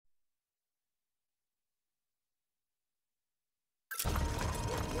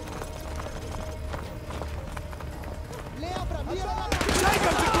We're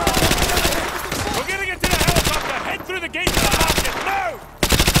gonna get to the helicopter! Head through the gate to the market! No!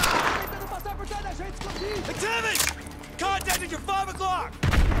 MacTavish! Contact at your 5 o'clock!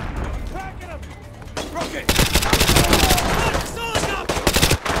 Tracking him! Rocket! Solid up!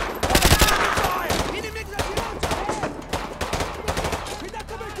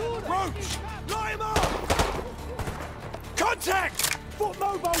 Roach! Lie him up! Contact! Foot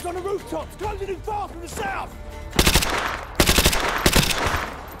mobiles on the rooftops! Closing in fast from the south!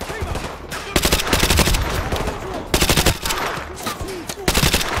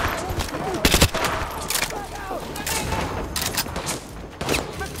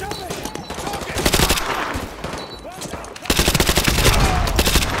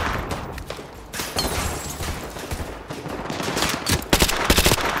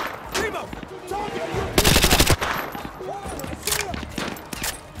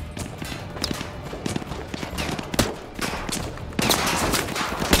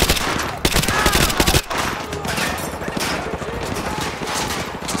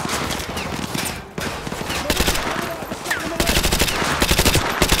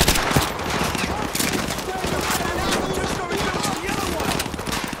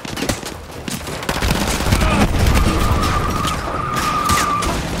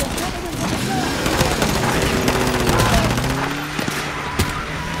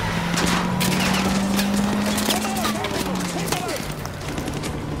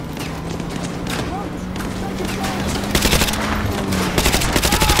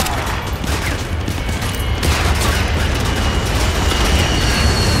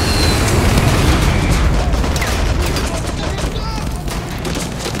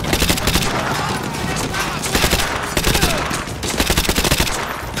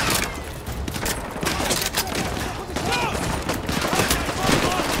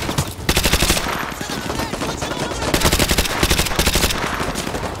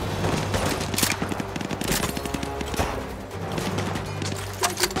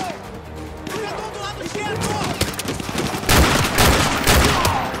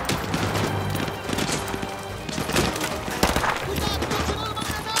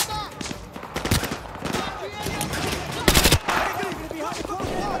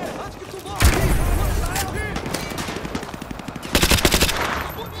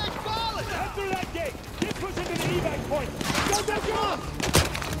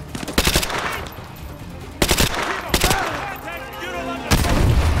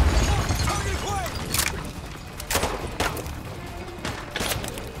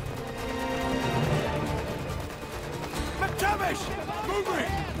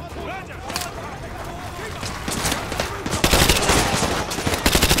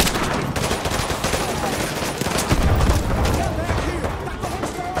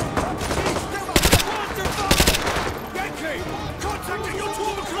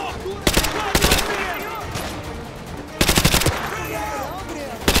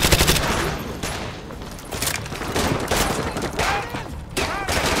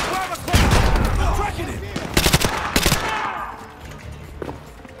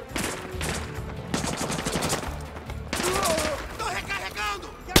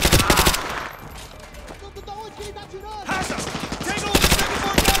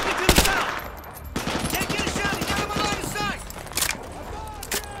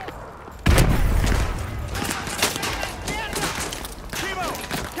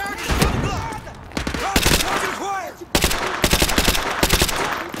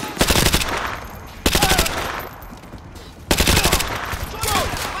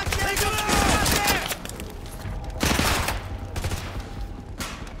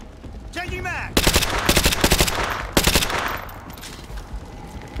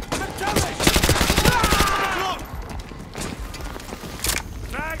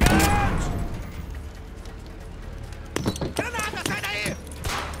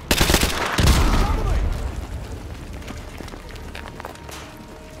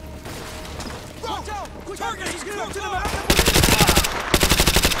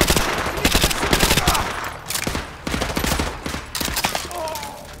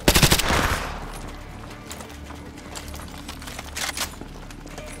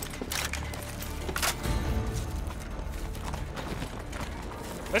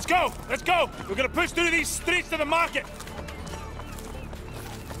 Let's go! Let's go! We're gonna push through these streets to the market!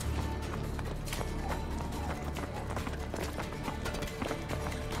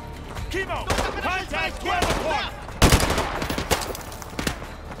 Kimo! Contact 12 o'clock!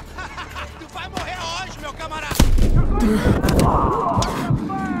 Tu vai morrer hoje, meu camarada!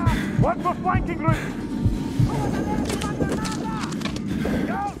 Watch for flanking route!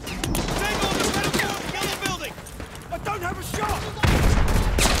 Tango on the yellow building! I don't have a shot!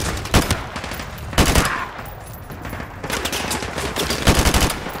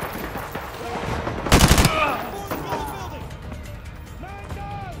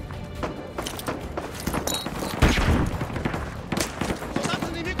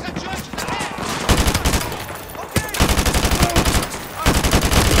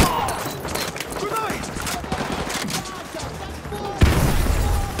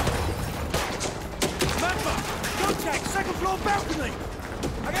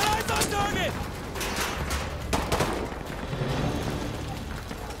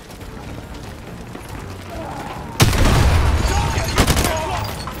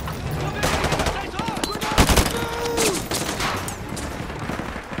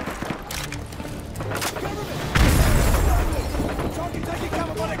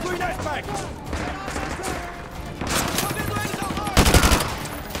 contact!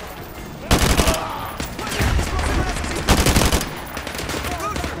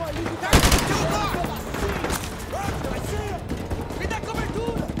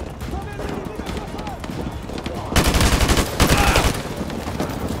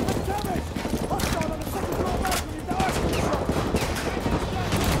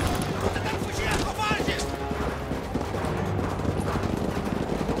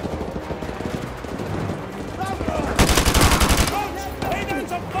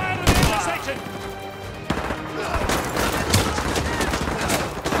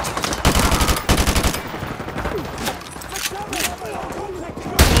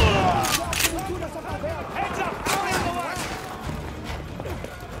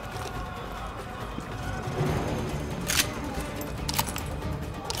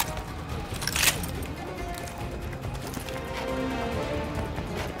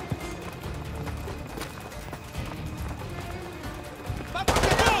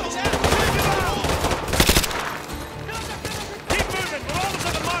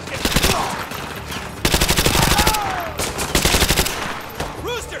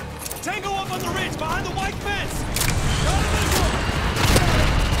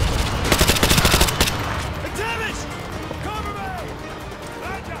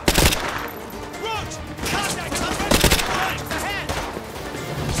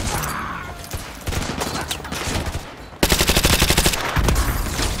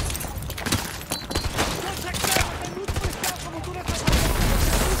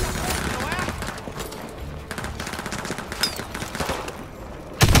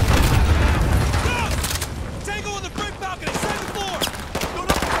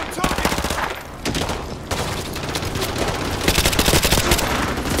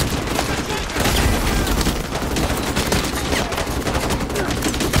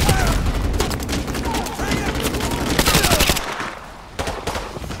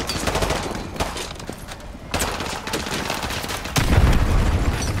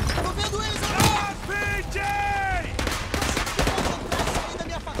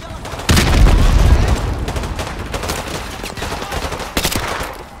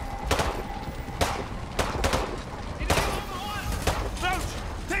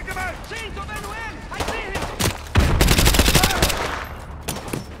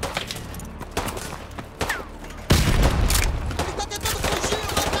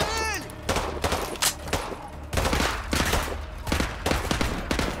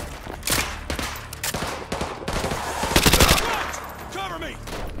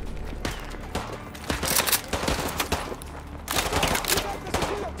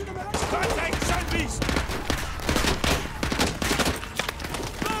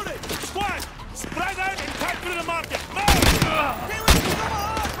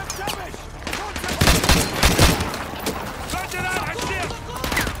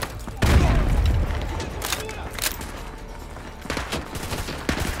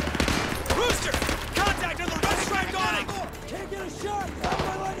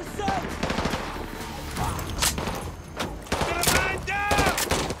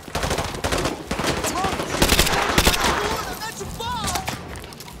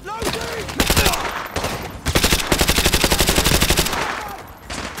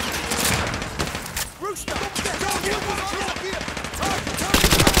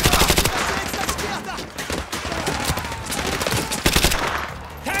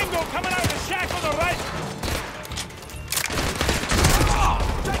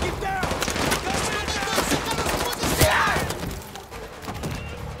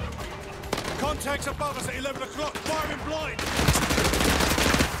 Contacts above us at 11 o'clock, firing blind!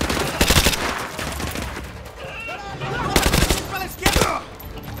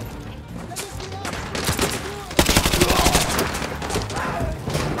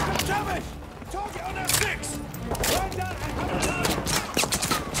 MacTavish! Target on that 6! Run down and have a look!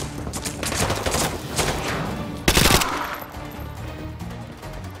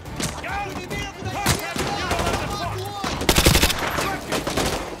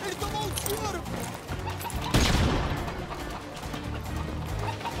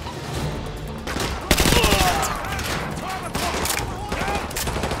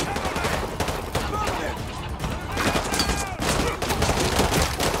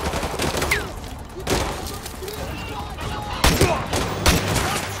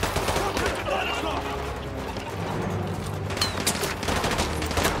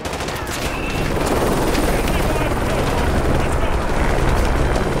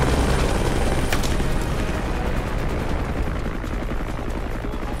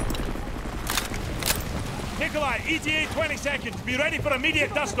 position. Be ready for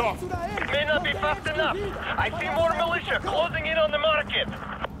immediate dust-off. May not be fast enough. I see more militia closing in on the market.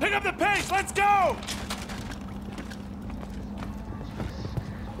 Pick up the pace. Let's go.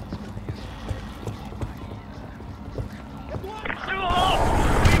 Too low.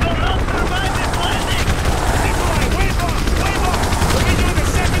 We will not survive this landing. Nikolai, wave off. Wave off. We'll be doing the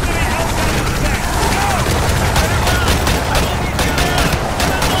secondary help side of the tank. Go. Very well. I will meet you there.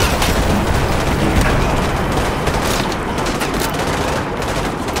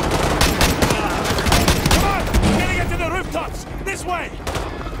 Good luck. Come on. We're getting it to the rooftops. This way.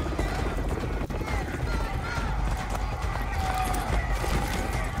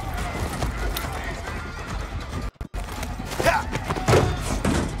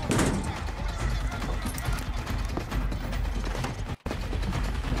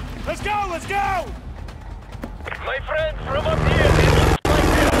 Let's go! Let's go! My friend, from up here, it looks like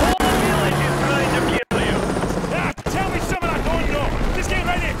the whole village is trying to kill you. Ah, tell me some of that going on. Just get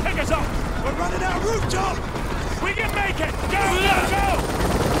ready and pick us up. We're running out rooftop! We can make it. Go, go, go!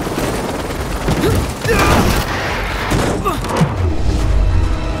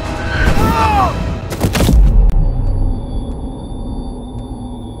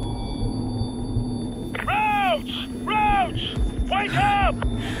 Roach! Roach! Wake up!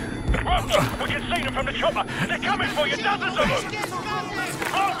 Roach, we can see them from the chopper. They're coming for you, dozens of them!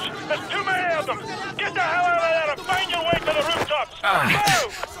 Roach, there's too many of them! Get the hell out of there and find your way to the rooftops!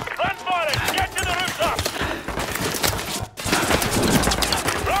 Move! Run for it! Get to the rooftops!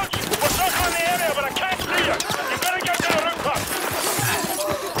 Roach, we're circling the area, but I can't see you! You better get to the rooftops!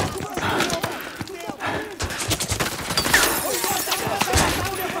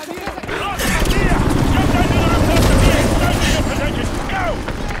 Roach, here! Jump down to the rooftops and be inside your position! Go!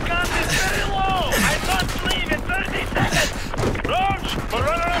 Gun is very low! I must leave in 30 seconds! Roach, we're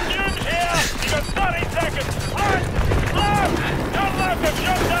running out of fumes here! You got 30 seconds! Run! Run! Don't let them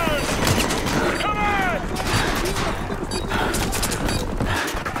jump down! Come on!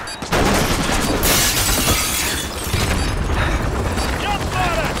 Jump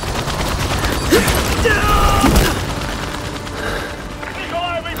for it!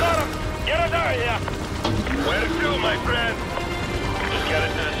 Nikolai, we got him! Get us out of here! Where to, my friend? Just get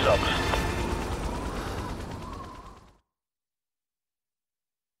it to the subs.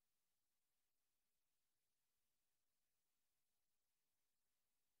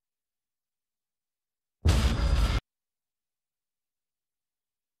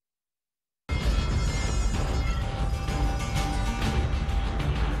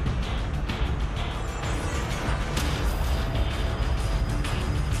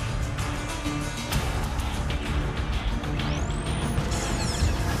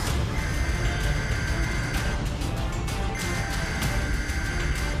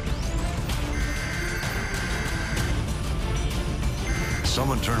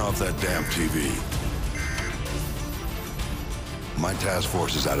 Someone turn off that damn TV. My task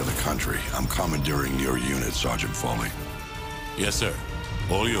force is out of the country. I'm commandeering your unit, Sergeant Foley. Yes, sir.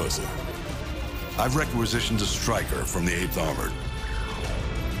 All yours, sir. I've requisitioned a striker from the 8th Armored.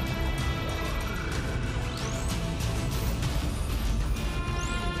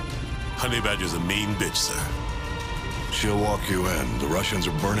 Honey Badger's a mean bitch, sir. She'll walk you in. The Russians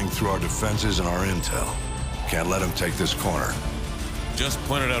are burning through our defenses and our intel. Can't let them take this corner. Just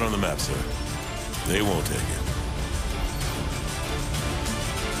point it out on the map, sir. They won't take it.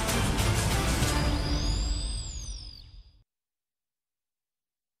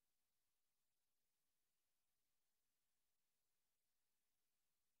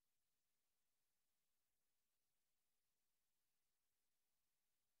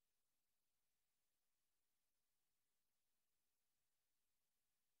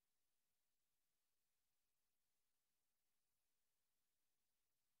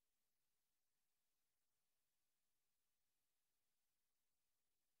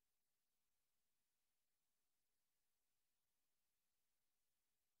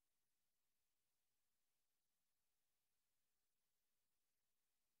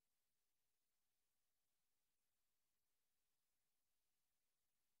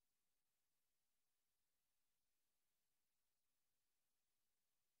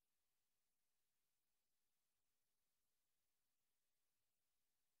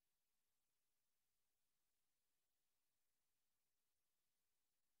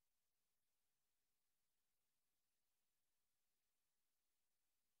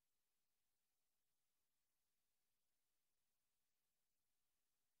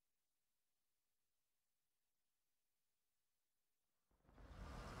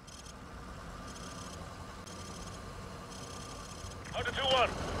 Hunter 2-1.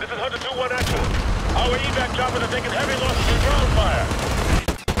 This is Hunter 2-1 actual. Our evac choppers are taking heavy losses ground fire.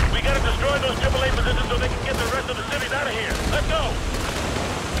 We gotta destroy those AAA positions so they can get the rest of the cities out of here. Let's go!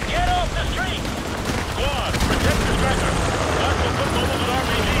 Get off the street! Squad, protect the striker. Lots of foot mobiles with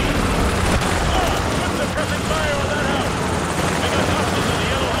RPGs. Squad, put suppressing fire on that house. We got hostiles in the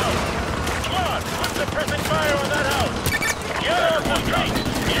yellow house. Squad, put suppressing fire on that house. Get off the street!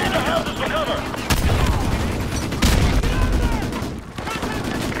 Use the houses for cover.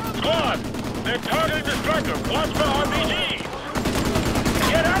 Squad, they're targeting the striker. Watch for RPGs.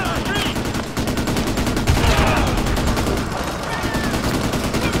 Get out of the street!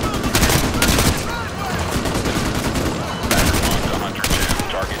 Batter 1 to Hunter 2.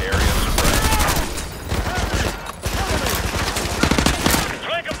 Target area suppressed.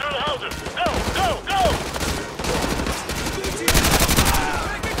 Flank them through the houses. Go, go, go!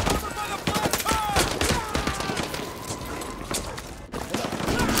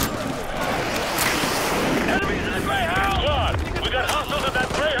 Enemies in the gray house! Squad, we got hostiles in that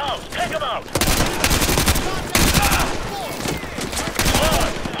gray house. Take them out! Squad,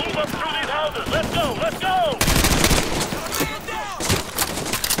 move up through these houses. Let's go, let's go!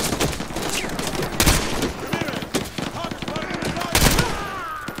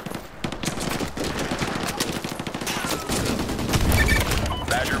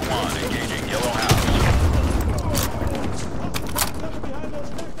 Badger 1 engaging yellow house.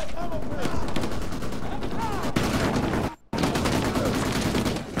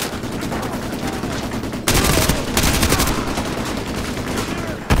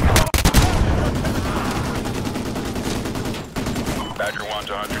 Badger 1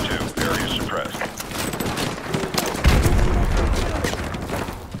 to Hunter 2. Area suppressed.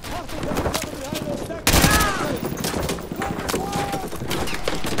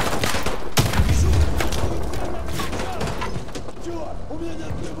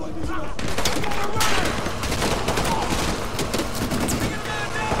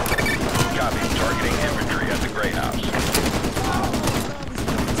 Copy. Targeting infantry at the gray house.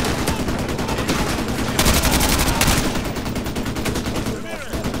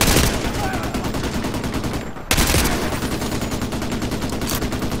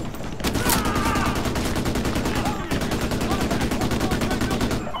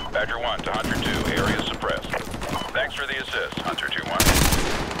 Badger 1 to Hunter 2. Area suppressed. Thanks for the assist, Hunter 2-1.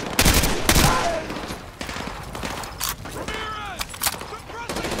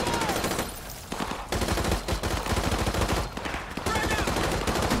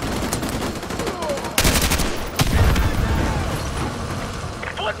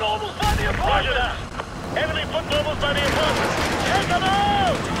 Foot mobiles by the apartment! Roger that! Enemy foot mobiles by the apartment! Take them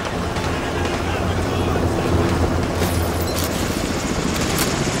out!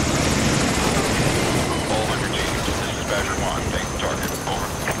 All 100 teams, this is Badger 1. Take the target. Over.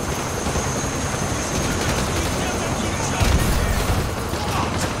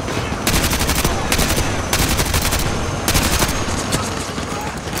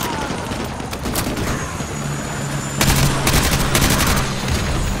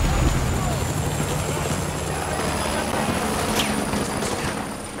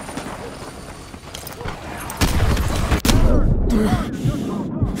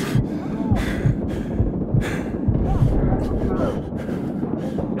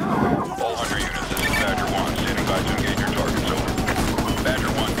 All 100 units, this is Badger 1. Standing by to engage your targets. Over.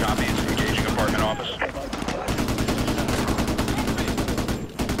 Badger 1 copies. Engaging apartment office.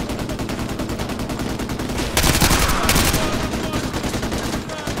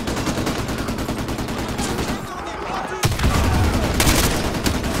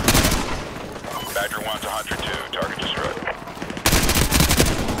 Badger 1 to Hunter 2. Target destroyed.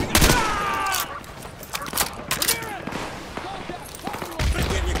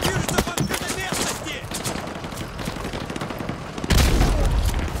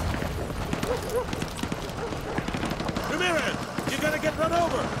 Ramirez, you're gonna get run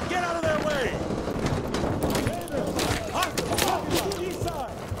over! Get out of their way!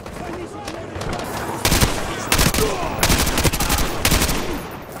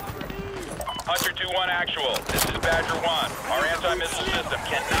 Hunter 2-1 actual. This is Badger 1. Our anti-missile system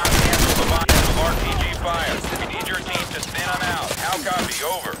cannot handle the volume of RPG fire. We need your team to thin them out. How copy?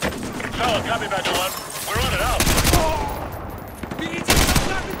 Over. Solid copy, Badger 1. We're on it out.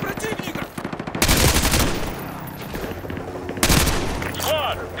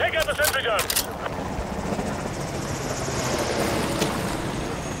 Squad, take out the sentry guns.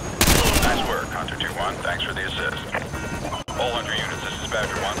 Nice work, Hunter 2-1. Thanks for the assist. All 100 units, this is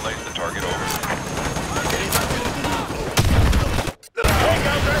Badger 1. Lays the target over. Take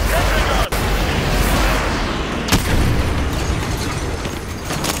out their sentry guns!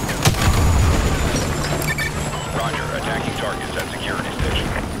 Roger, attacking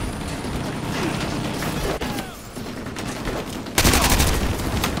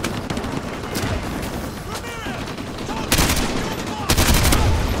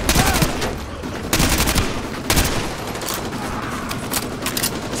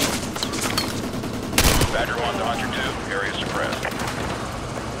 1 to Hunter 2. Area suppressed.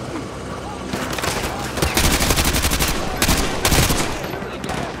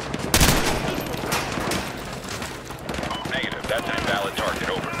 Negative. That's an invalid target.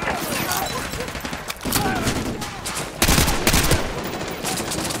 Over.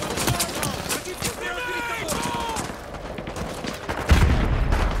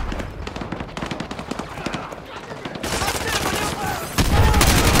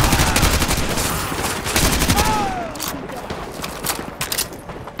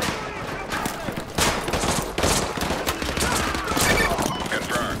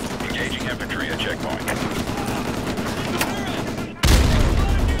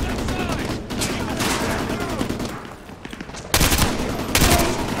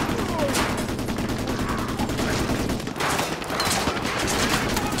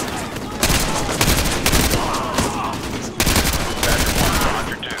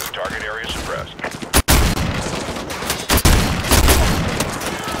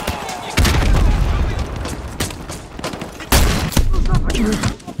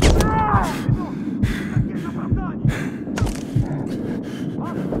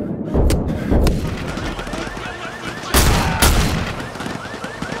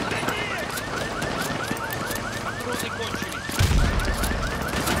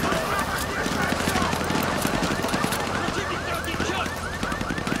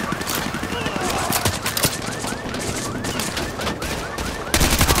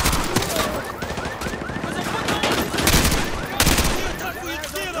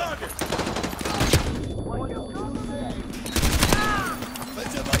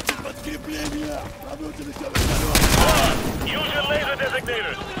 Use your laser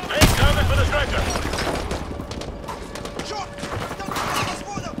designators. Take cover for the striker.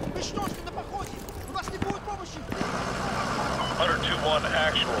 Hunter 2-1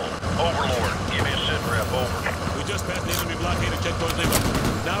 actual. Overlord, give me a sit rep. Over. We just passed the enemy blockade at checkpoint Lima.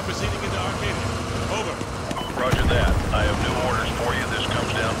 Now proceeding into Arcadia. Over. Roger that. I have new orders for you. This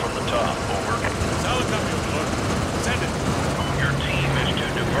comes down from the top. Over. Solid copy, Overlord. Send it. Your team is to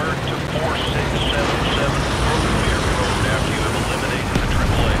divert to 4677 Brookmere Road after you have eliminated the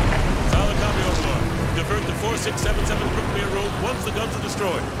AAA. Solid copy, Overlord. Divert to 4677 Brookmere Road once the guns are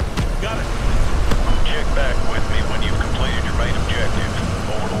destroyed. Got it. Check back with me when you've completed your main objective.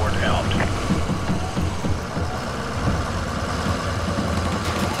 Overlord out.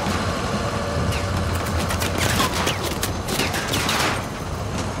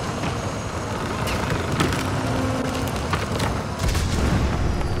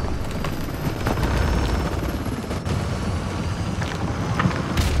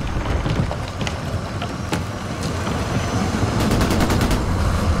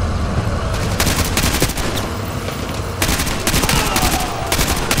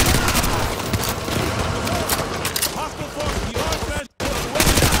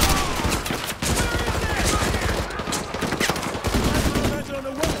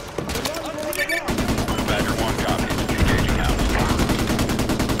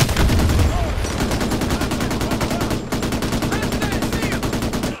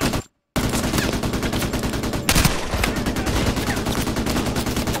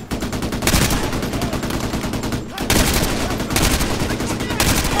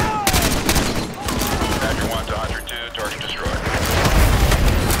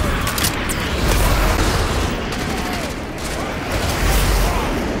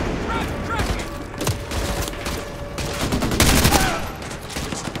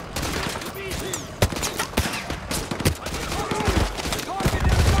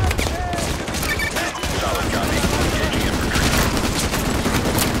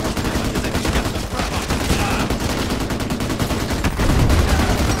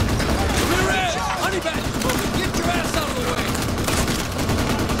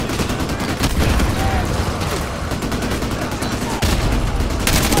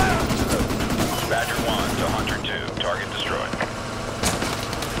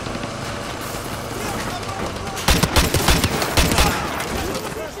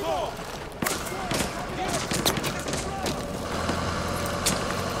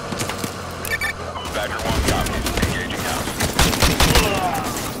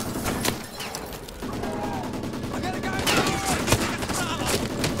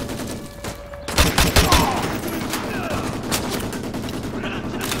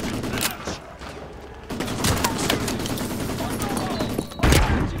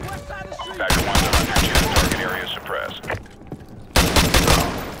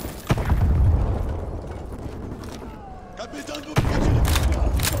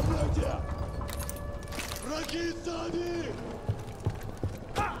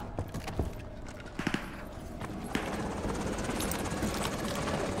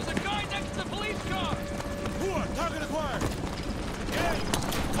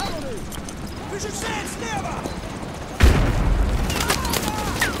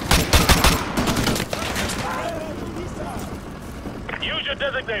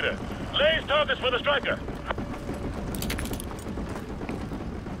 designator. Lays targets for the striker.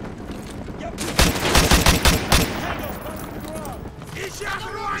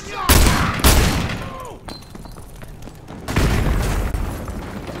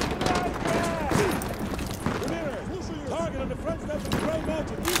 Target on the front steps of the Gray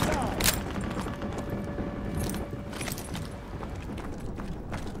Mansion, east side.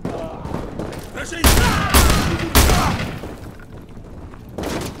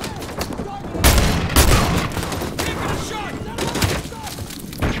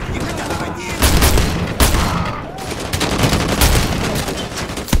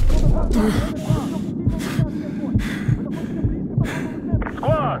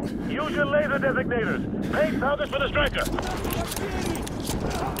 Squad, use your laser designators. Paint targets for the striker.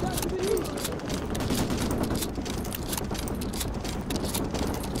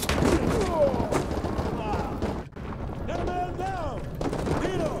 Get a man down!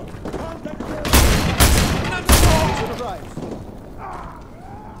 Tito, contact the right.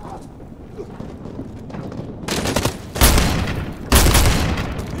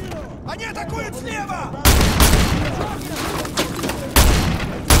 Они атакуют слева!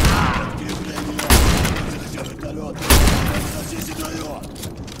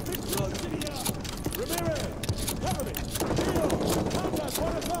 Ramirez, cover me! Tito, contact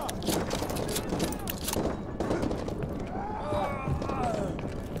 1 o'clock!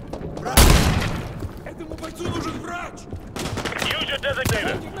 Этому бойцу нужен врач! Use your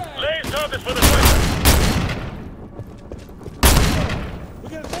designator. Lays targets for the striker. We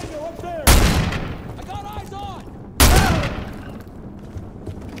got a tango upstairs! I got eyes on!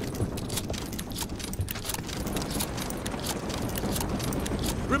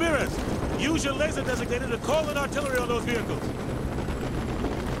 Ramirez, use your laser designator to call in artillery on those vehicles.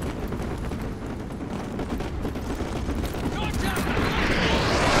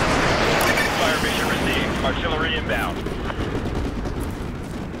 Fire mission received. Artillery inbound.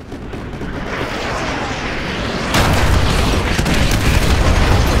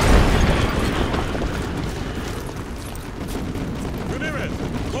 Ramirez,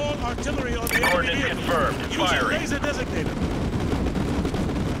 call artillery on the enemy Coordinates vehicle. confirmed. Use your Firing. laser designator.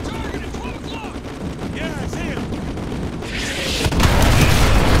 Target at 12 o'clock! Yeah, I see him.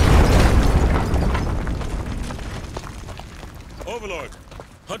 Overlord,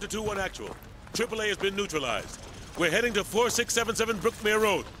 Hunter 2-1 actual. AAA has been neutralized. We're heading to 4677 Brookmere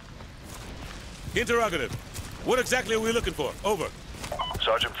Road. Interrogative. What exactly are we looking for? Over.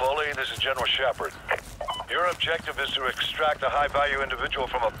 Sergeant Foley, this is General Shepard. Your objective is to extract a high-value individual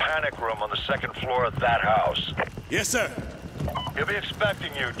from a panic room on the 2nd floor of that house. Yes, sir. He'll be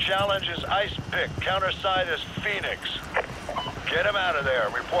expecting you. Challenge is Ice Pick. Counterside is Phoenix. Get him out of there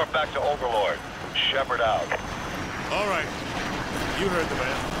and report back to Overlord. Shepard out. All right. You heard the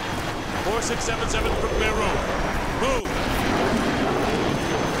man. 4677 Brookmere Road. Move!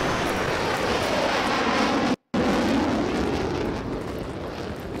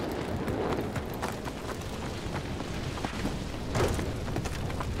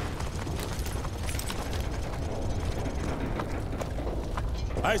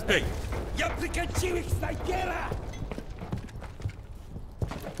 Ice Pick. Я прикончил их, снайпера!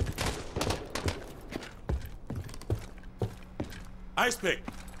 Ice Pick.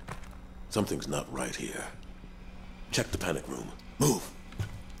 Something's not right here. Check the panic room. Move!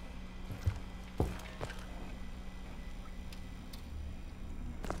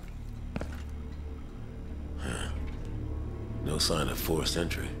 No sign of forced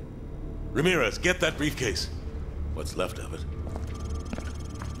entry. Ramirez, get that briefcase. What's left of it?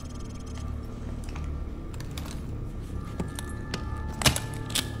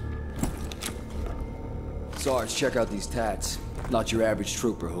 Sarge, check out these tats. Not your average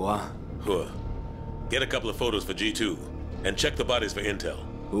trooper, huh? Huh. Get a couple of photos for G2, and check the bodies for intel.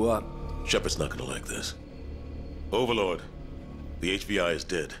 Who up? Shepard's not gonna like this. Overlord, the HVI is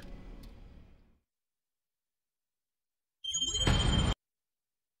dead.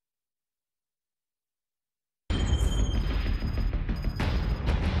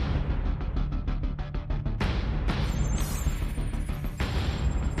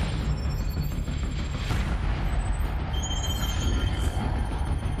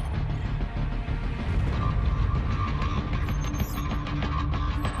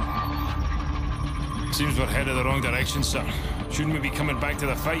 Seems we're headed the wrong direction, sir. Shouldn't we be coming back to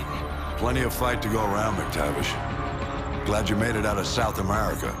the fight? Plenty of fight to go around, MacTavish. Glad you made it out of South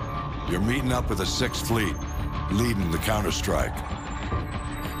America. You're meeting up with the 6th Fleet, leading the counterstrike.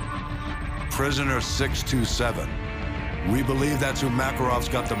 Prisoner 627. We believe that's who Makarov's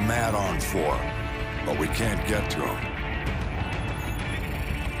got the mad on for, but we can't get to him.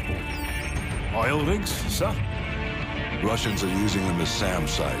 Oil rigs, sir? Russians are using them as SAM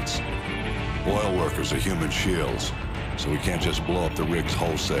sites. Oil workers are human shields, so we can't just blow up the rigs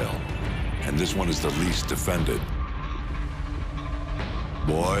wholesale. And this one is the least defended.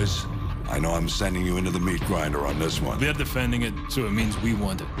 Boys, I know I'm sending you into the meat grinder on this one. They're defending it, so it means we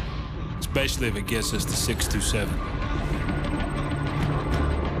want it. Especially if it gets us to 627.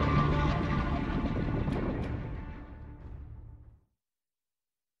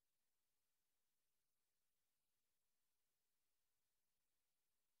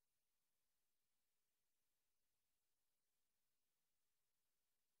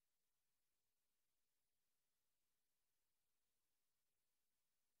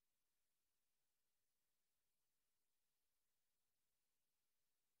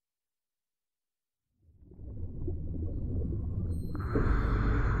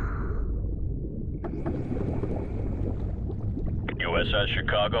 USS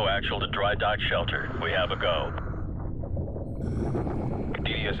Chicago, actual to dry dock shelter. We have a go.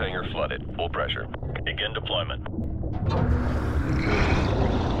 DDS hangar flooded. Full pressure. Begin deployment.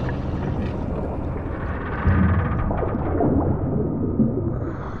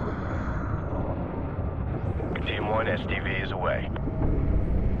 Team 1, STV is away.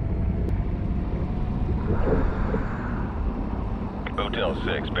 Hotel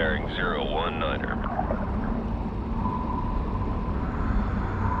 6, bearing 019er.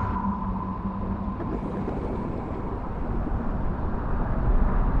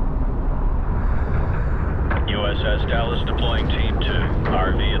 USS Dallas deploying Team 2.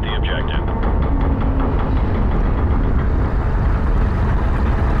 RV at the objective.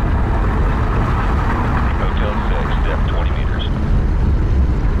 Hotel 6, depth 20 meters.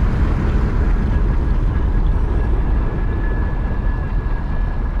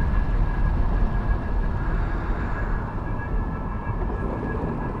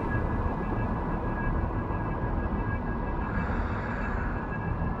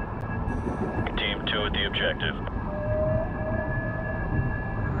 Team 2 at the objective.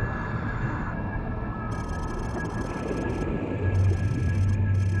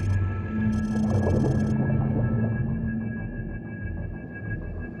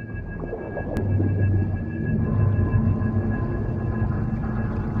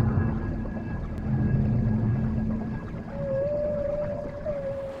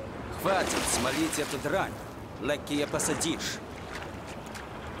 Хватит смолить эту дрань. Легкие посадишь.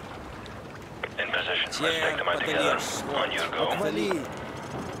 Чем подольешь? Отвали!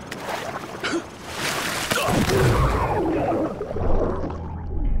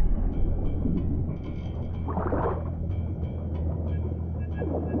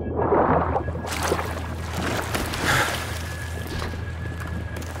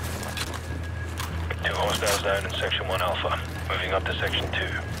 Two hostiles down in Section 1 Alpha. Moving up to Section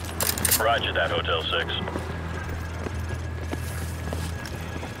 2. Roger that, Hotel 6.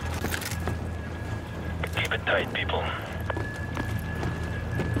 Keep it tight, people.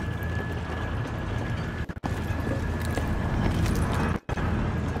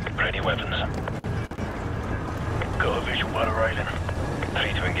 Ready weapons. Go visual water rifle.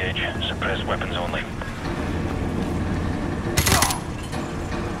 3 to engage. Suppressed weapons only.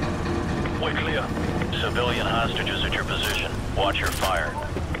 We're clear. Civilian hostages at your position. Watch your fire.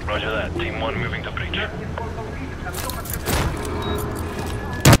 Roger that. Team 1 moving to breach.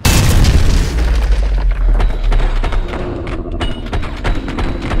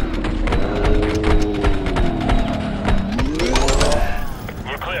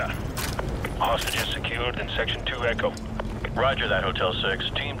 We're clear. Hostages secured in Section 2 Echo. Roger that, Hotel 6.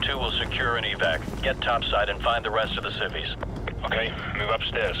 Team 2 will secure an evac. Get topside and find the rest of the civvies. Okay, move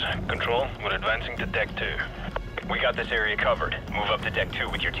upstairs. Control, we're advancing to Deck 2. We got this area covered. Move up to Deck 2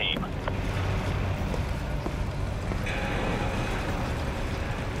 with your team.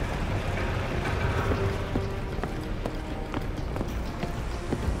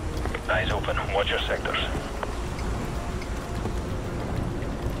 Eyes open. Watch your sectors.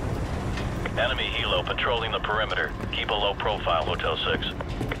 Enemy helo patrolling the perimeter. Keep a low profile, Hotel 6.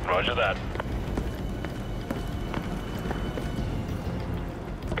 Roger that.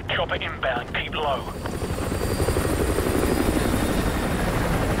 Chopper inbound. Keep low.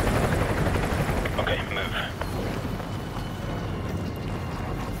 Okay, move.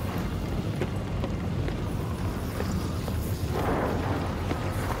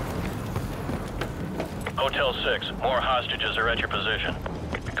 Hotel 6, more hostages are at your position.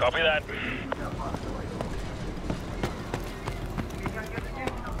 Copy that.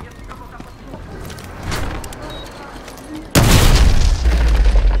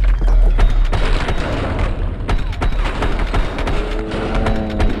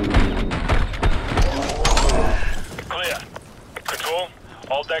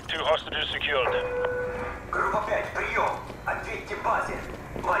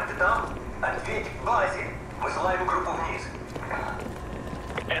 Майк, ты там? Ответь, в базе. Высылаем группу вниз.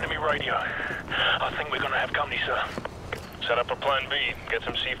 Enemy radio. I think we're gonna have company, sir. Set up a plan B. Get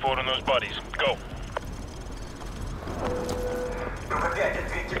some C4 on those bodies. Go.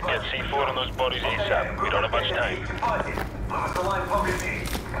 Get C4 on those bodies ASAP. We don't have much time.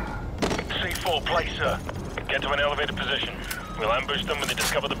 C4 place, sir. Get to an elevated position. We'll ambush them when they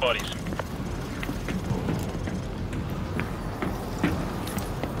discover the bodies.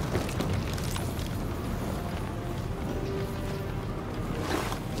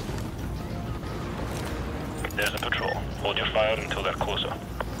 There's a patrol. Hold your fire until they're closer.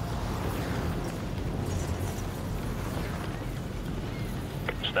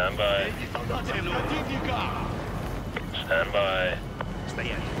 Stand by. Stand by.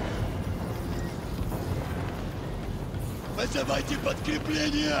 Вызывайте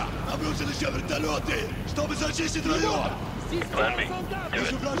подкрепление! Обрушены еще вертолеты, чтобы зачистить район! Plan B. Do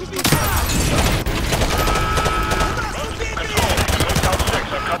it. Hotel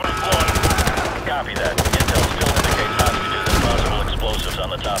 6, our covenant's blown. Copy that. Intel still indicates hostages and possible explosives on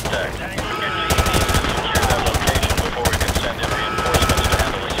the top deck. Your team needs to secure that location before we can send in reinforcements to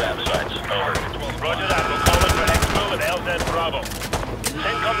handle the SAM sites. Over. Roger that. We'll call in for Expo and LZ Bravo.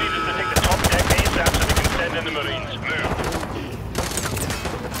 CENTCOM needs us to take the top deck ASAP so we can send in the Marines. Move.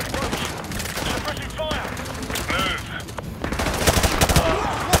 Suppressing fire. Move.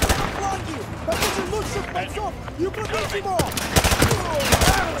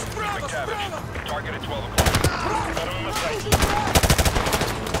 MacTavish, target at 12 o'clock. Got him in the sight.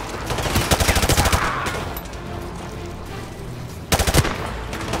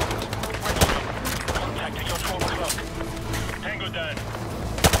 Contacting your 12 o'clock. Tango down.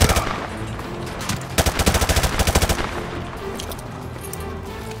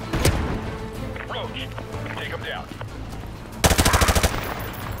 Roach, take him down.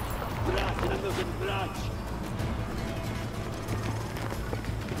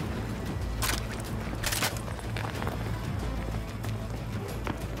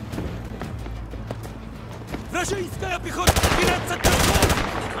 Вражеская пехота! Опираться к концу!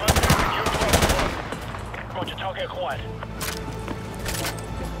 Roger, target acquired.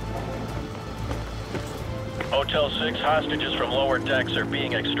 Hotel 6, hostages from lower decks are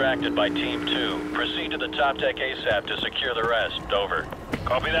being extracted by Team 2. Proceed to the top deck ASAP to secure the rest. Over.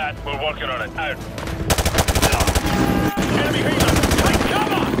 Copy that. We're working on it. Out. Enemy healer! Take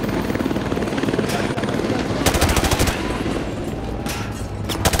cover!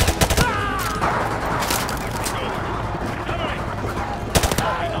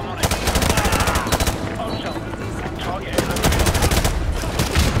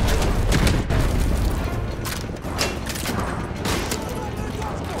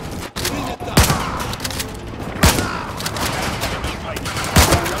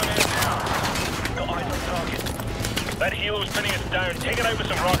 That helo's pinning us down. Take it out with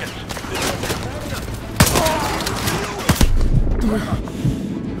some rockets. Over.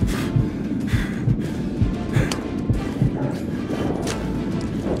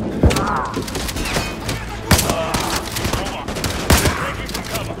 Taking some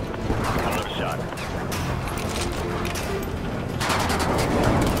cover. Another shot.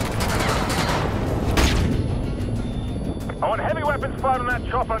 I want heavy weapons fired on that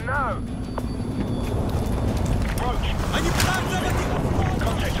chopper now. Roach,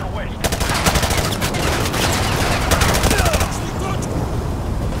 contact to the west.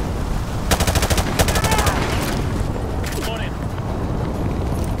 On in.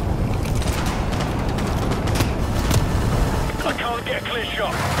 I can't get a clear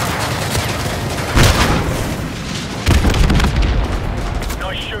shot.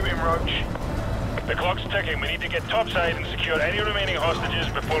 Nice shooting, Roach. The clock's ticking. We need to get topside and secure any remaining hostages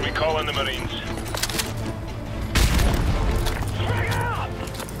before we call in the Marines.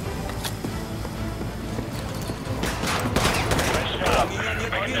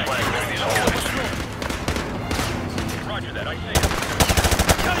 Roger that, I see it.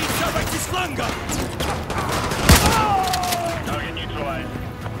 Target neutralized.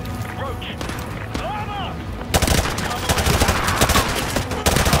 Roach! Armor! Cover me!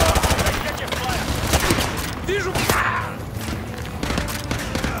 Check your fire! Visual!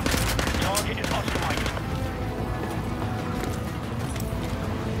 Target is optimized.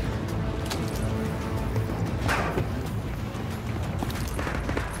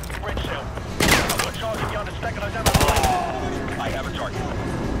 Red cell. I've got a target beyond a stack of those ammo. I have a target.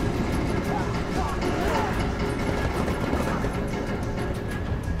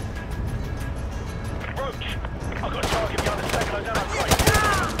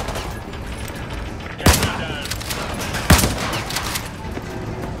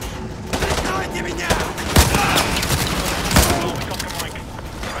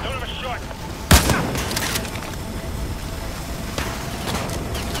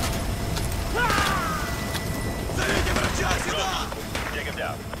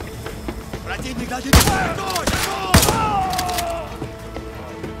 Противник дадит...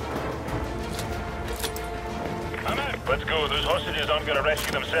 Let's go. Those hostages aren't going to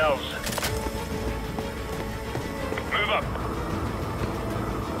rescue themselves. Move up.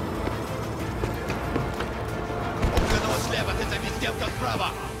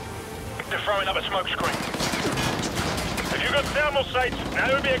 They're throwing up a smoke screen. If you've got thermal sights,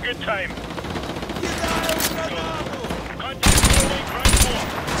 now would be a good time. Contact building, ground floor.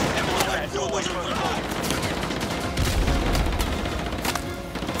 Always close.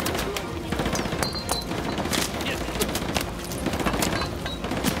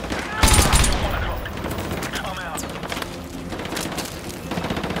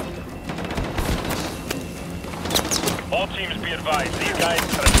 All teams be advised, these guys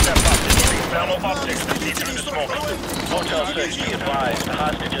are a step up to using thermal optics to see through the smoke. Hotel 6, be advised.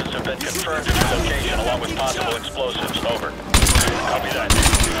 Hostages have been confirmed at your location along with possible explosives. Over. Copy that.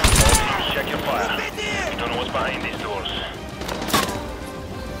 All teams, check your fire. You don't know what's behind these doors.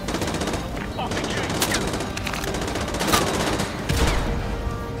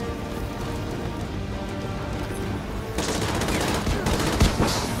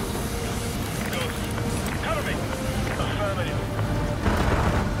 Cover me. Affirmative.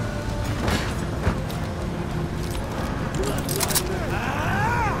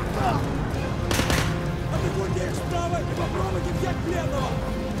 Отойдите справа и попробуйте взять пленного!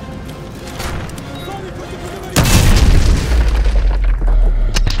 Сами хоть и поговорите!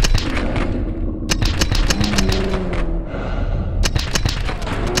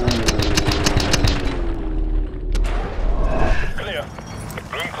 Clear.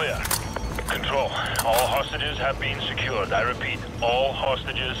 Room clear. Control. All hostages have been secured. I repeat, all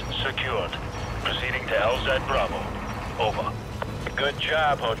hostages secured. Proceeding to LZ Bravo. Over. Good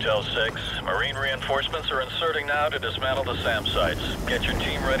job, Hotel 6. Marine reinforcements are inserting now to dismantle the SAM sites. Get your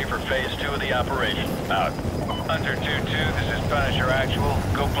team ready for Phase 2 of the operation. Out. Hunter 2-2, this is Punisher Actual.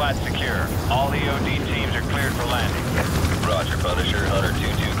 Go plat secure. All EOD teams are cleared for landing. Roger, Punisher. Hunter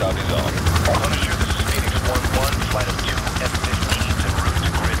 2-2 copies all. Punisher, this is Phoenix 1-1, flight of 2 F-15s en route to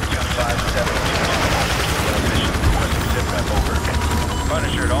grid 25722. Requesting SITREP over.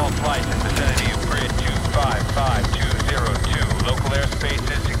 Punisher at all flights in vicinity of grid 255202. Local airspace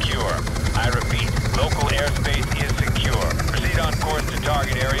is secure. I repeat, local airspace is secure. Proceed on course to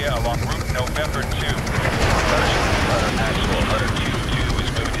target area along route November 2. Actual Hunter 2-2 is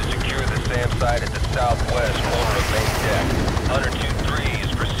moving to secure the SAM site at the southwest corner of main deck. Hunter 2-3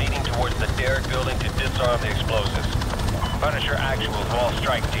 is proceeding towards the derrick building to disarm the explosives. Punisher Actual to all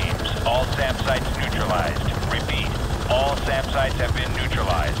strike teams. All SAM sites neutralized. Repeat, all SAM sites have been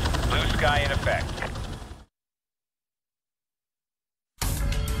neutralized. Blue sky in effect.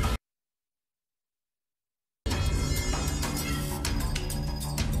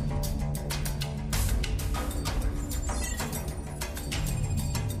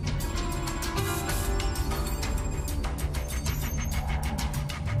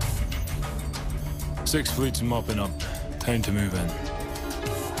 Six fleets mopping up. Time to move in.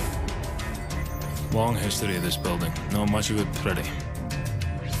 Long history of this building. Not much of it pretty.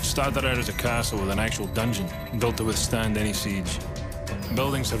 Started out as a castle with an actual dungeon, built to withstand any siege. The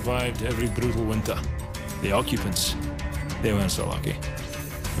building survived every brutal winter. The occupants, they weren't so lucky.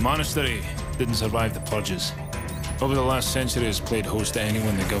 The monastery didn't survive the purges. Over the last century has played host to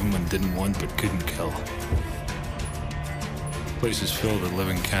anyone the government didn't want but couldn't kill. The place is filled with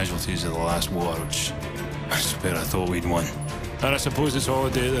living casualties of the last war, which I swear I thought we'd won. And I suppose it's all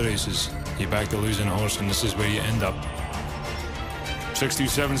a day of the races. You back the losing horse and this is where you end up.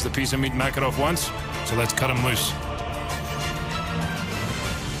 627's the piece of meat Makarov wants, so let's cut him loose.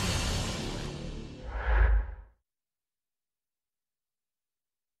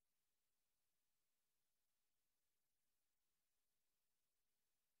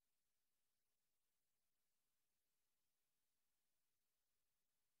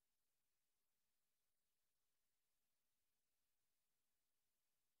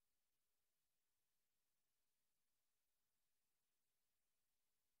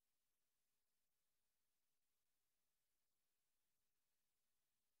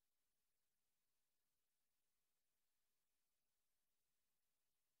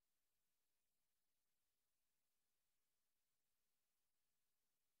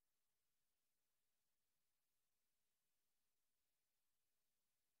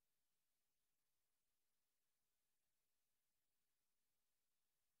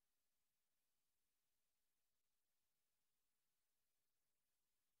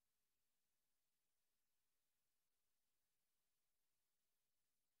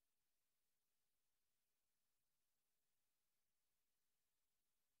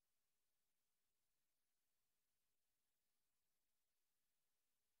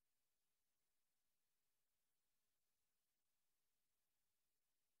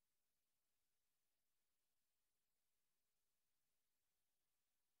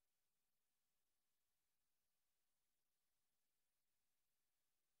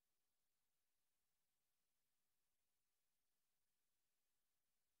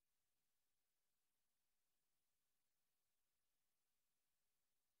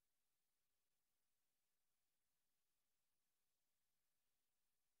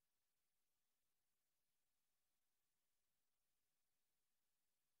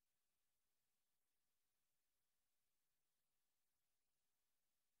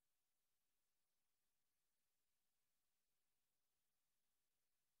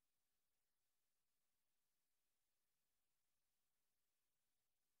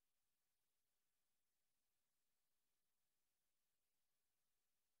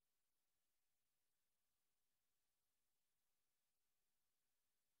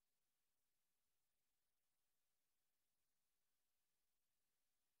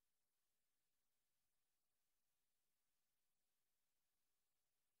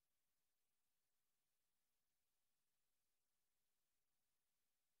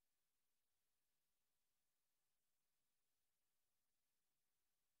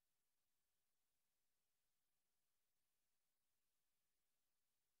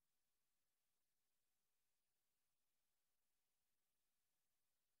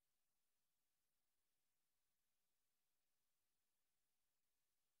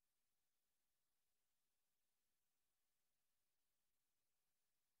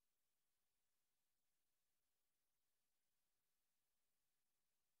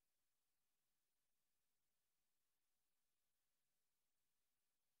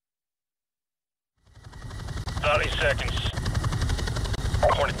 30 seconds.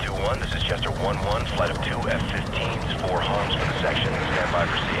 Hornet 2-1, this is Chester 1-1, flight of 2 F-15s, 4 harms for the section. Stand by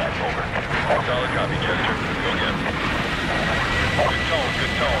for SEAD, over. Solid copy, Chester. Go again.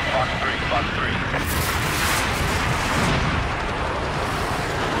 Good tone. Fox 3.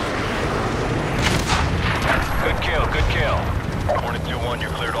 Good kill. Hornet 2-1,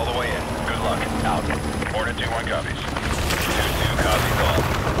 you're cleared all the way in. Good luck. Out. Hornet 2-1 copies. 2-2 copies all.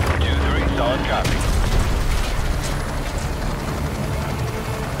 2-3, solid copy.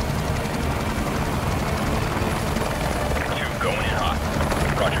 Going in hot.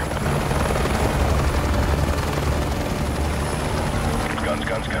 Roger. Guns.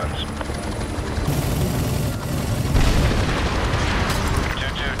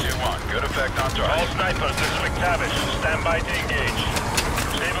 2-2-2-1. Good effect on target. All snipers, this is MacTavish. Stand by to engage.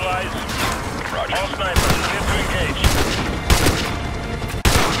 Stabilize. Roger. All snipers, clear to engage.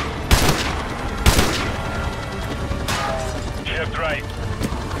 Shift right.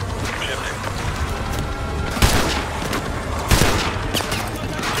 Shifting.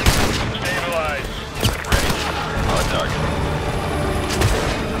 Stabilize. Ready. On target.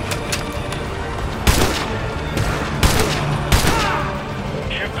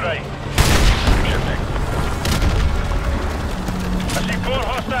 Shift right. Shifting. I see 4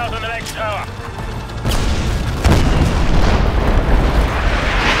 hostiles in the next tower.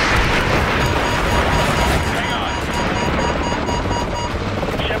 Hang on.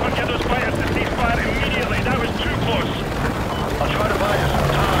 Shepard, get those fighters to ceasefire immediately. That was too close. I'll try to buy you some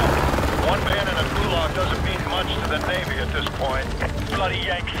time. One man in a gulag doesn't mean much to the Navy at this point. Bloody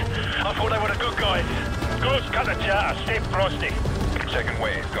Yanks. I thought they were the good guys. Ghost, cut the chatter. Stay frosty. Second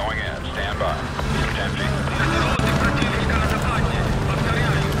wave going in. Stand by. 10 feet.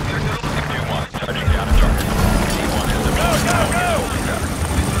 2-1. Touching down at target. T1 is the Go!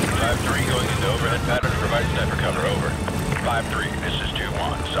 5-3 going into overhead pattern to provide sniper cover. Over. 5-3. This is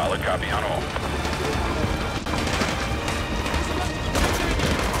 2-1. Solid copy on all.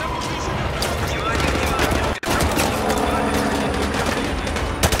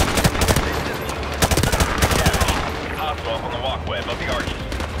 Off on the walkway above the arches.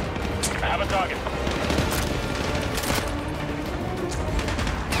 I have a target.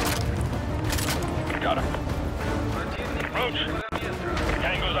 Got him. Roach.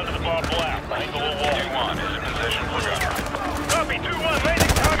 Tango's under the barbed wire. Behind the little wall. 2-1 is in position for gunner. Copy. 2-1.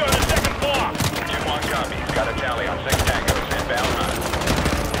 Raising cargo on the second floor. 2-1 copy. Got a tally on 6 tangos. Inbound hunt.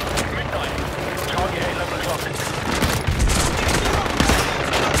 Midnight. Target 11 o'clock.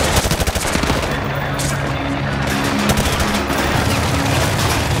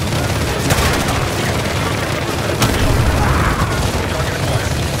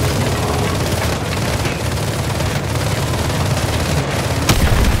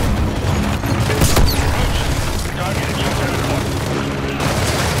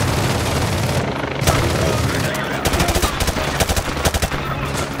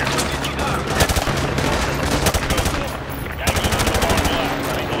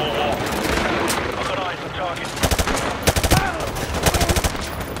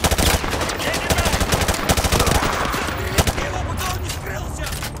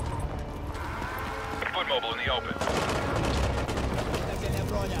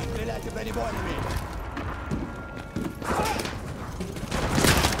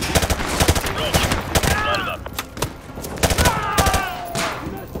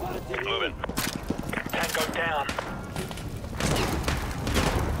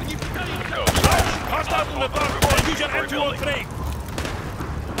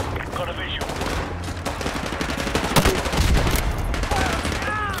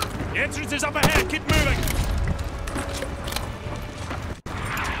 Entrance is up ahead. Keep moving.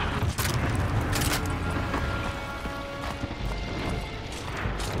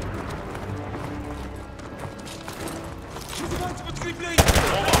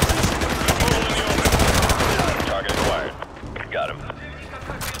 Target acquired. Got him.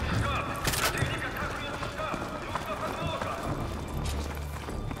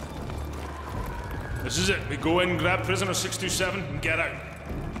 This is it. We go in, grab prisoner 627, and get out.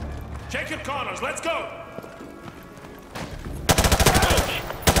 Check your corners. Let's go!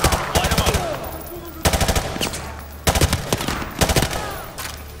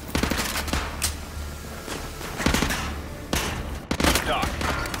 Doc,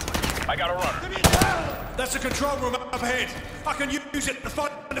 I got a runner. That's the control room up ahead. I can use it to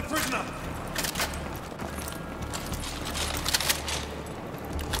find the prisoner.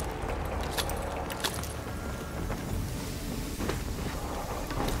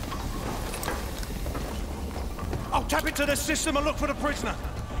 I'll tap into the system and look for the prisoner.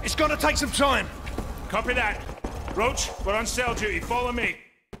 It's gonna take some time. Copy that. Roach, we're on cell duty. Follow me.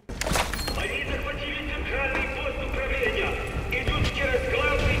 Они захватили центральный пост управления. Идут через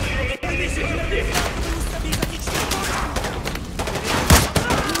главный терминал.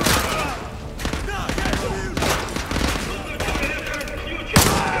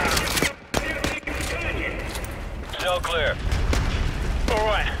 Cell clear. All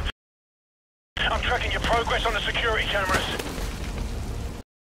right. I'm tracking your progress on the security cameras.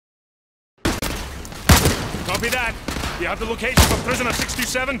 Copy that. You have the location for prisoner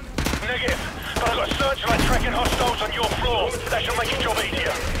 627? Negative. But I've got a searchlight tracking hostiles on your floor. That should make your job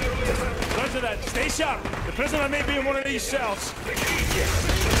easier. Roger that. Stay sharp. The prisoner may be in one of these cells.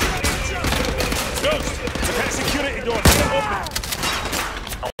 Ghost, prepare security door. Get it open.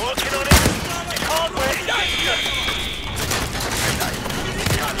 I'm working on it. It's hardware.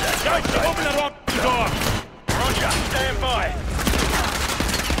 Ghost, open the lock door. Roger. Stand by.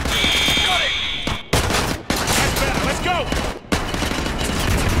 Got it. That's better. Let's go.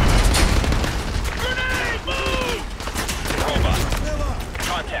 Grenade! Move! Robot.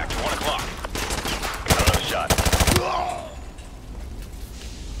 Contact, 1 o'clock. Another shot.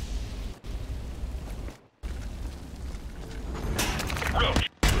 Roach.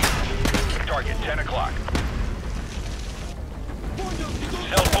 Target, 10 o'clock.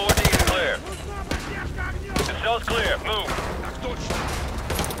 Cell 4D is clear. The cell's clear. Move.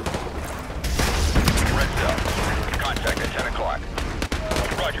 Red cell. Contact at 10 o'clock.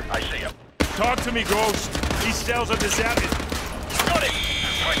 Roger, I see him. Talk to me, Ghost. These cells are deserted. Got it!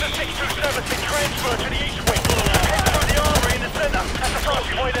 Prisoner 627's been transferred to the east wing. Head through the armory in the center. That's the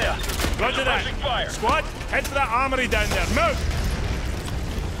passageway there. Roger that. Fire. Squad, head to that armory down there. Move!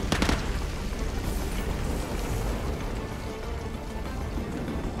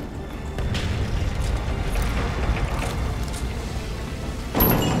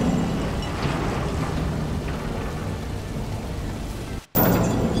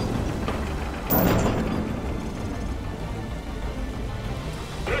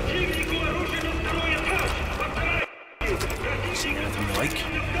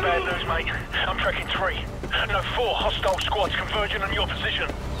 Bad news, mate. I'm tracking 3. No, 4 hostile squads converging on your position.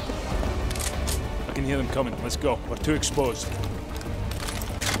 I can hear them coming. Let's go. We're too exposed.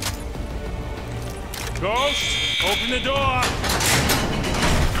 Ghost, open the door!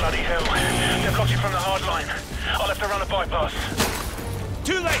 Bloody hell. They've blocked you from the hard line. I'll have to run a bypass.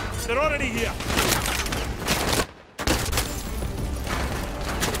 Too late! They're already here!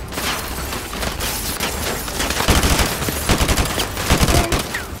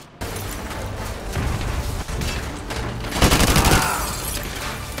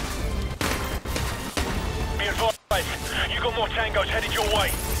 Be advised, you got more tangos headed your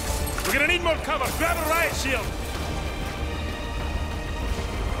way. We're gonna need more cover. Grab a riot shield!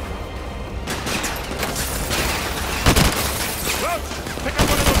 Roach, pick up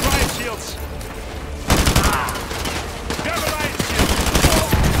one of those riot shields! Grab a riot shield!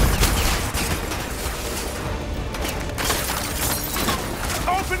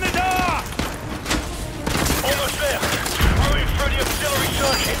 Open the door! Almost there. Moving through the auxiliary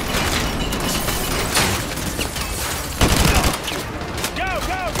circuit. Go,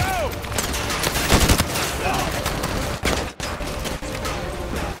 go, go!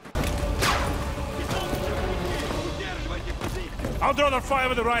 I'll draw their fire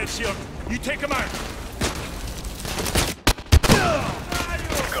with the riot shield. You take them out.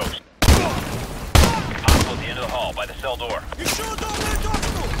 Ghost. Hostile at the end of the hall by the cell door.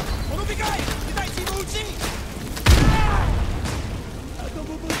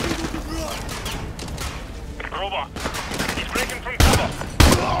 Robot. He's breaking from cover.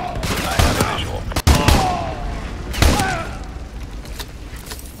 I have a visual.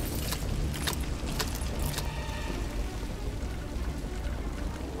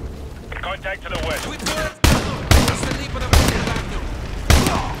 Contact to the west.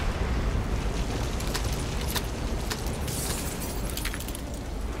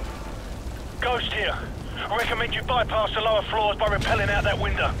 Ghost here. I recommend you bypass the lower floors by rappelling out that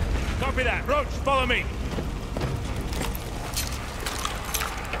window. Copy that. Roach, follow me.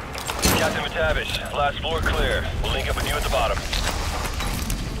 Captain MacTavish, last floor clear. We'll link up with you at the bottom.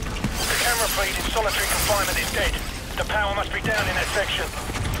 The camera feed in solitary confinement is dead. The power must be down in that section.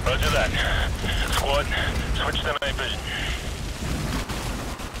 Roger that. Squad, switch to night vision.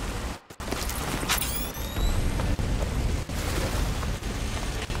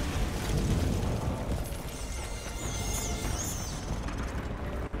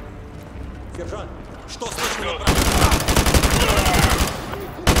 Сержант, что слышно?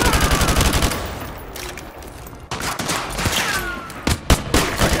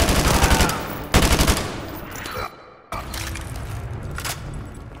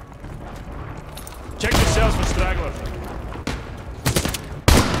 stragglers.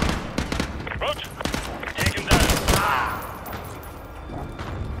 Roach, take him down.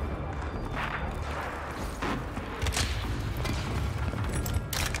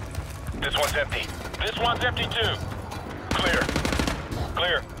 This one's empty. This one's empty too. Clear.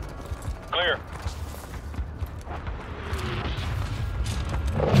 Clear. Clear.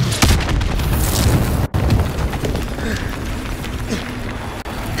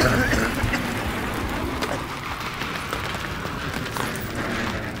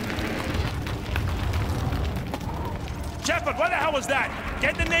 Shepard, what the hell was that?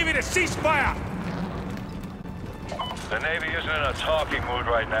 Get the Navy to cease fire! The Navy isn't in a talking mood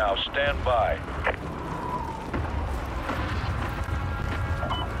right now. Stand by.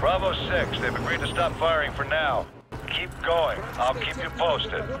 Bravo 6, they've agreed to stop firing for now. Keep going. I'll keep you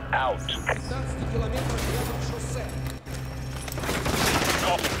posted. Out.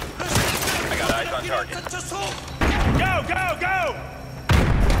 Copy. I got eyes on target. Go, go, go!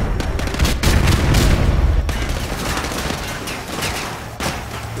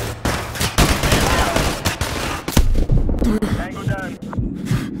 Tango down.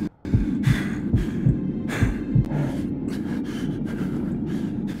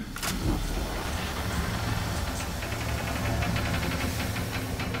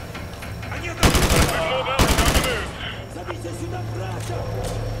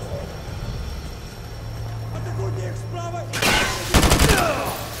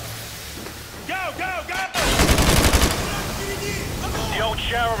 The old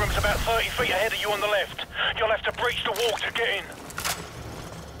shower room's about 30 feet ahead of you on the left. You'll have to breach the wall to get in.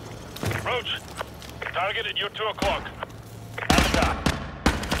 Roach, target at your 2 o'clock.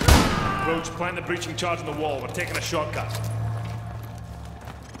 Aspyr. Roach, plant the breaching charge on the wall. We're taking a shortcut.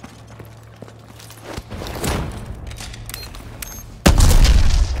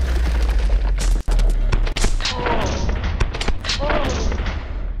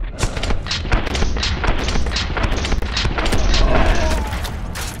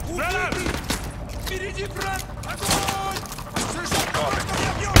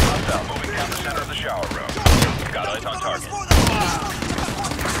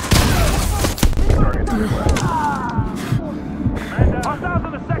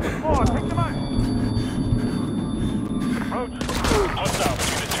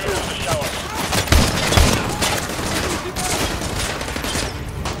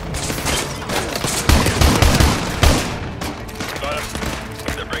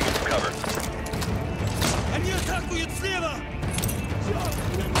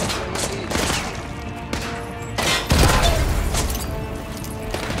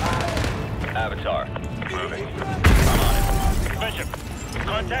 Avatar. Moving. I'm on it. Bishop,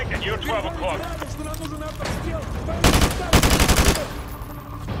 contact at your 12 o'clock.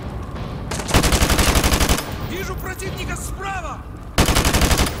 Вижу противника справа!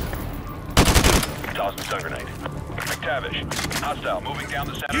 Toss the stun grenade. MacTavish. Hostile moving down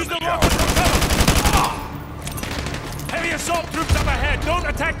the center Use of the the shower. rocket for cover! Heavy assault troops up ahead. Don't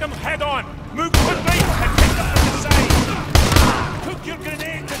attack them head on. Move quickly and take them from the side. Cook your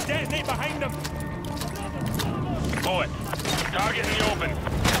grenade and detonate behind them. Bullet. Target in the open.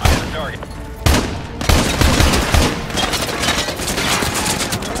 I have a target.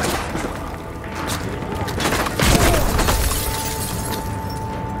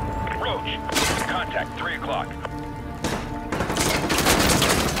 Roach. Contact 3 o'clock.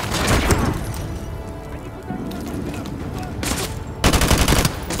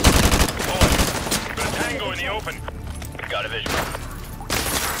 Bullet. Got a tango in the open. Got a visual.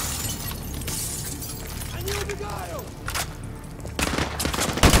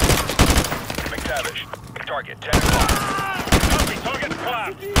 MacTavish. Target 10 o'clock. Copy. Target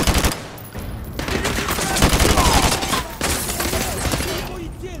flat.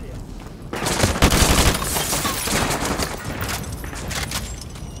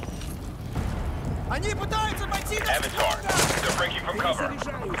 Они пытаются пойти на... Avatar. They're breaking from cover.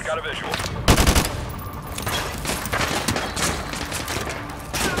 Got a visual.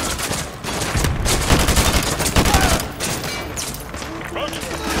 Roach.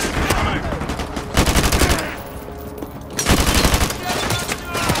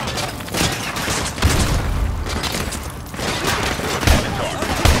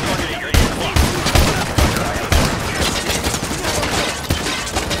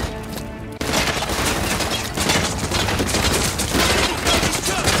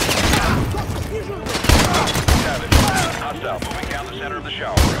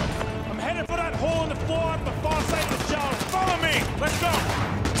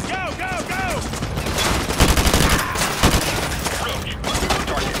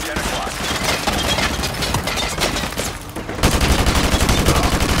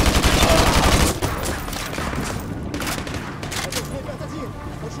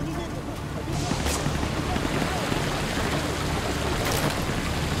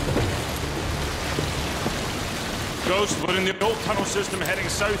 Ghost, we're in the old tunnel system heading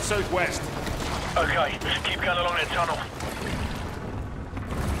south-southwest. Okay, keep going along that tunnel.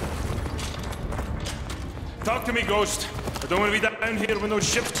 Talk to me, Ghost. I don't want to be down here when those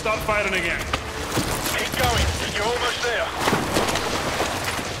ships start firing again. Keep going. You're almost there.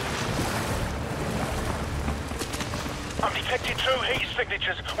 I'm detecting 2 heat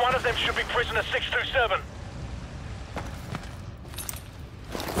signatures. One of them should be prisoner 627.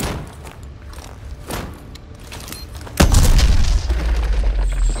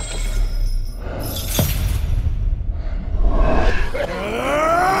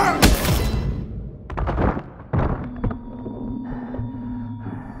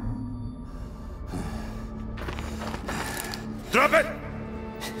 Drop it!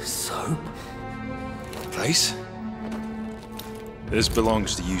 Soap? Place? This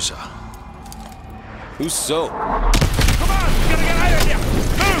belongs to you, sir. Who's Soap? Come on! We gotta get out of here!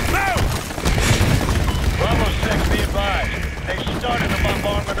 Move! Move! Bravo 6, be advised. They started the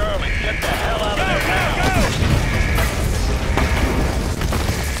bombardment early. Get the hell out of there now! Go!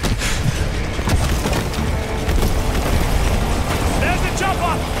 There's the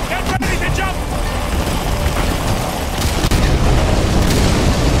chopper! Get ready to jump!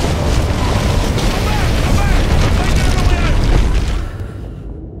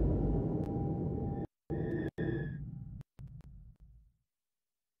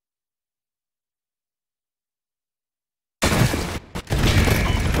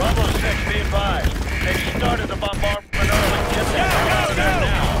 Bravo 6, be advised. They started the bombardment early. Get the hell out of there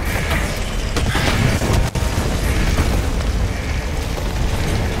now.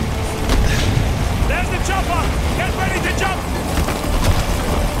 There's the chopper! Get ready to jump!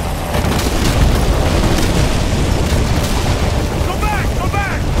 Go back! Go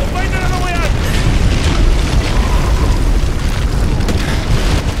back! We'll find another way out!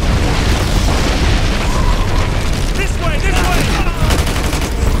 This way! This way!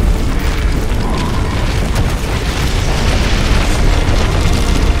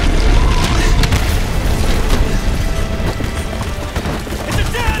 It's a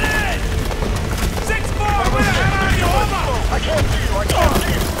dead end! 6-4! Where the hell are you? Over! I can't see you! I can't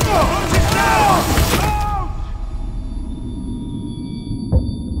see you! Roach is down!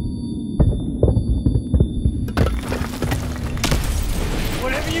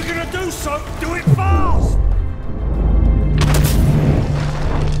 Whatever you're gonna do, Soap, do it fast!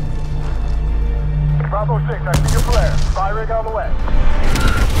 Bravo 6, I see your flare. Firing on the way.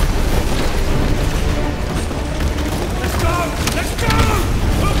 Let's go! Let's go!